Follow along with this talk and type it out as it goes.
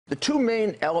The two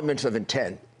main elements of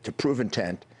intent, to prove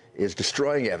intent, is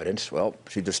destroying evidence. Well,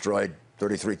 she destroyed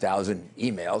 33,000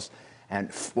 emails,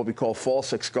 and what we call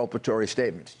false exculpatory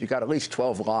statements. You got at least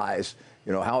 12 lies.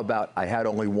 You know, how about I had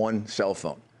only one cell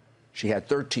phone? She had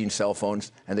 13 cell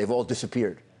phones, and they've all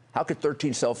disappeared. How could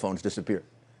 13 cell phones disappear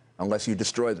unless you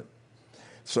destroy them?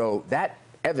 So that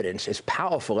evidence is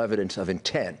powerful evidence of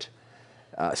intent,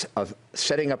 of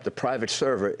setting up the private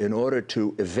server in order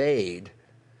to evade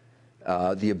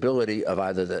the ability of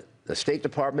either the State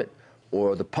Department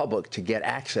or the public to get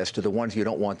access to the ones you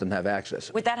don't want them to have access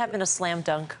to. Would that have been a slam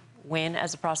dunk win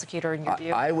as a prosecutor in your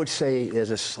view? I would say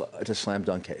it's a slam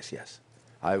dunk case, yes.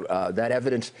 That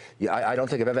evidence, I don't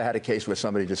think I've ever had a case where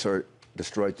somebody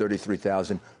destroyed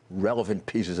 33,000 relevant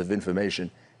pieces of information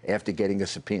after getting a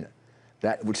subpoena.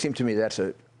 That would seem to me that's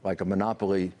like a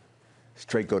monopoly,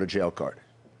 straight go to jail card.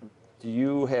 Do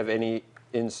you have any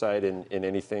insight in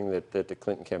anything that the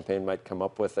Clinton campaign might come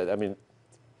up with? I mean,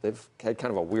 they've had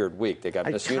kind of a weird week. They got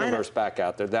Miss Universe back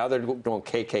out there. Now they're doing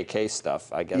KKK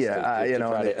stuff, I guess. Yeah, you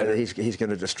know, he's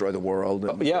going to destroy the world.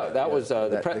 And, yeah, that was.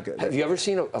 Have you ever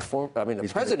seen a form? I mean, the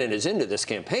president is into this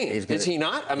campaign. Is he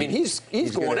not? I mean, he's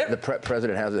going in. The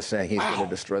president has this saying he's going to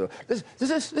destroy the.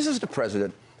 This is the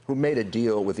president who made a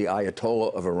deal with the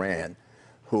Ayatollah of Iran,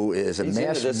 who is a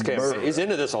mass murderer. He's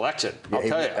into this election. I'll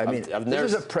tell you. I mean,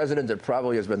 this is a president that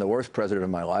probably has been the worst president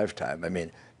of my lifetime. I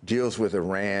mean, deals with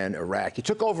Iran, Iraq. He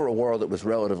took over a world that was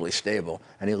relatively stable,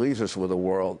 and he leaves us with a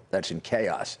world that's in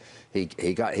chaos. He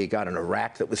got an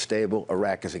Iraq that was stable.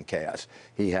 Iraq is in chaos.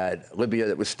 He had Libya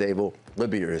that was stable.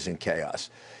 Libya is in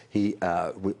chaos. We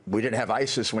didn't have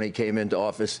ISIS when he came into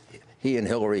office. He and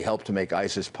Hillary helped to make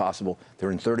ISIS possible.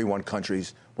 They're in 31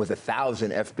 countries with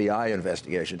 1,000 FBI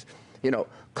investigations. You know,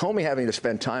 Comey having to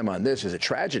spend time on this is a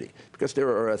tragedy because there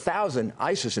are 1,000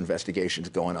 ISIS investigations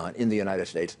going on in the United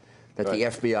States that the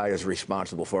FBI is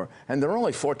responsible for, and there are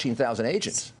only 14,000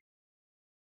 agents.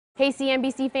 Hey,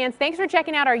 CNBC fans, thanks for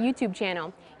checking out our YouTube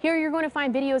channel. Here you're going to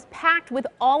find videos packed with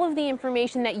all of the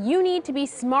information that you need to be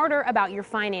smarter about your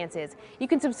finances. You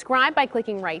can subscribe by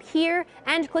clicking right here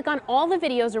and click on all the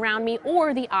videos around me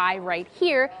or the eye right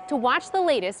here to watch the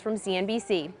latest from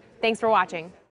CNBC. Thanks for watching.